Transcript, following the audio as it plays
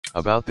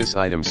About this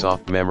item: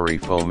 soft memory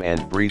foam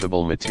and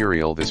breathable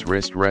material. This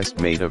wrist rest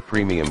made of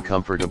premium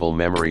comfortable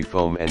memory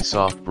foam and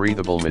soft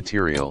breathable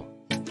material.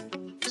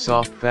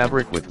 Soft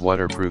fabric with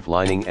waterproof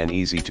lining and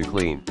easy to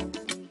clean.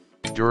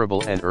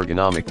 Durable and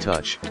ergonomic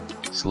touch,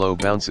 slow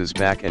bounces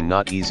back and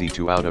not easy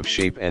to out of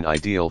shape, and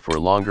ideal for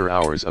longer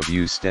hours of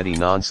use. Steady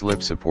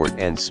non-slip support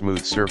and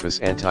smooth surface.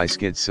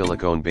 Anti-skid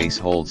silicone base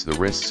holds the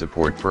wrist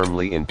support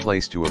firmly in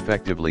place to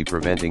effectively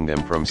preventing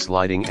them from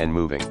sliding and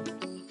moving.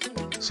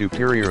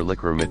 Superior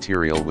lycra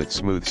material with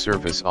smooth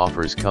surface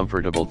offers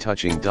comfortable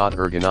touching.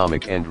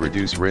 Ergonomic and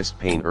reduce wrist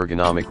pain.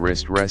 Ergonomic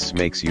wrist rests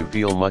makes you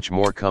feel much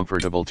more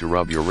comfortable to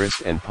rub your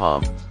wrist and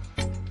palm.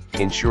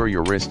 Ensure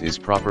your wrist is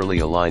properly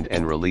aligned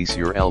and release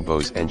your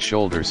elbows and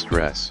shoulder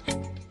stress.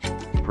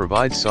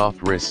 Provide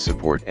soft wrist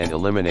support and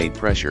eliminate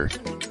pressure.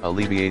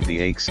 Alleviate the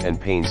aches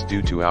and pains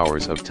due to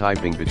hours of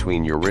typing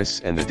between your wrists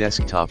and the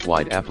desktop.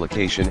 Wide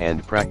application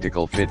and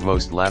practical fit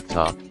most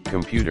laptop,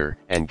 computer,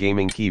 and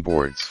gaming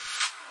keyboards.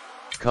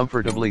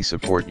 Comfortably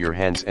support your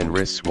hands and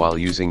wrists while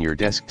using your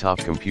desktop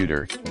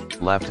computer,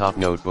 laptop,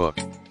 notebook.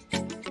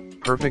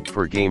 Perfect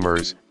for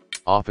gamers,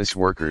 office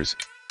workers,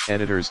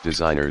 editors,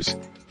 designers,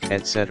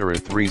 etc.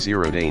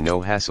 30-day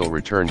no hassle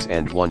returns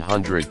and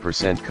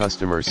 100%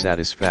 customer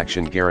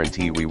satisfaction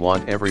guarantee. We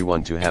want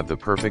everyone to have the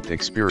perfect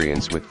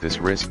experience with this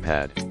wrist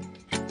pad.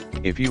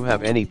 If you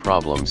have any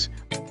problems,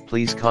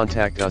 please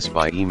contact us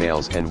by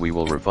emails and we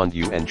will refund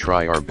you and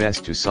try our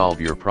best to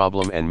solve your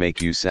problem and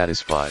make you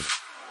satisfied.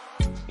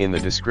 In the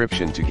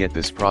description to get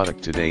this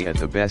product today at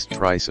the best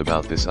price.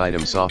 About this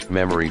item: soft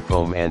memory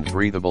foam and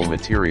breathable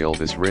material.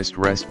 This wrist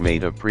rest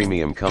made of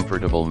premium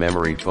comfortable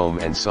memory foam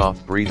and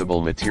soft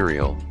breathable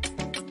material.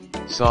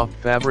 Soft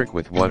fabric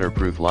with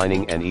waterproof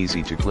lining and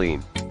easy to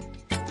clean.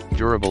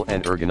 Durable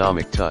and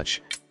ergonomic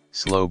touch,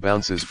 slow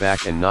bounces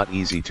back and not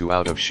easy to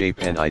out of shape,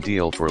 and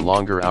ideal for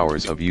longer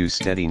hours of use.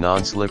 Steady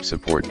non-slip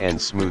support and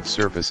smooth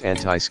surface.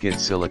 Anti-skid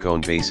silicone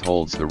base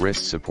holds the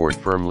wrist support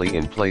firmly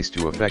in place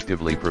to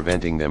effectively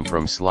preventing them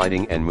from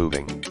sliding and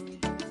moving.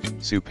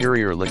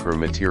 Superior lycra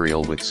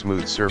material with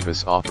smooth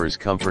surface offers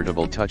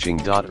comfortable touching.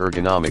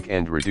 Ergonomic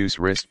and reduce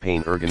wrist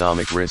pain.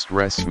 Ergonomic wrist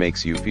rests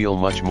makes you feel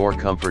much more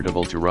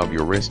comfortable to rub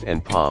your wrist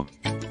and palm.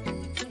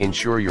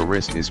 Ensure your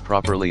wrist is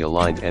properly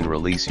aligned and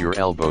release your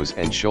elbows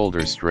and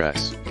shoulder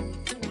stress.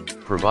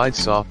 Provide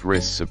soft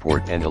wrist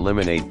support and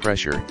eliminate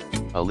pressure.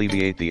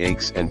 Alleviate the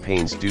aches and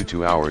pains due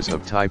to hours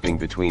of typing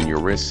between your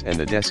wrists and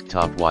the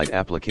desktop. Wide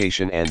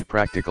application and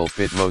practical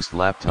fit most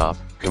laptop,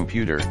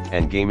 computer,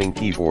 and gaming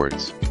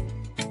keyboards.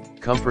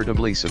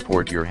 Comfortably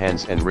support your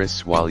hands and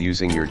wrists while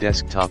using your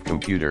desktop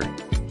computer,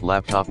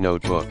 laptop,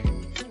 notebook.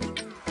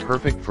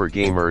 Perfect for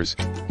gamers,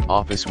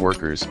 office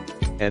workers,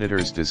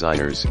 editors,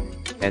 designers,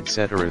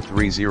 etc.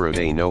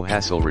 30-day no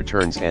hassle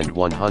returns and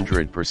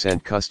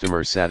 100%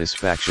 customer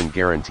satisfaction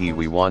guarantee.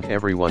 We want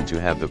everyone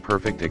to have the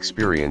perfect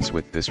experience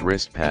with this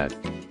wrist pad.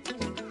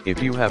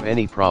 If you have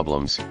any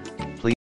problems,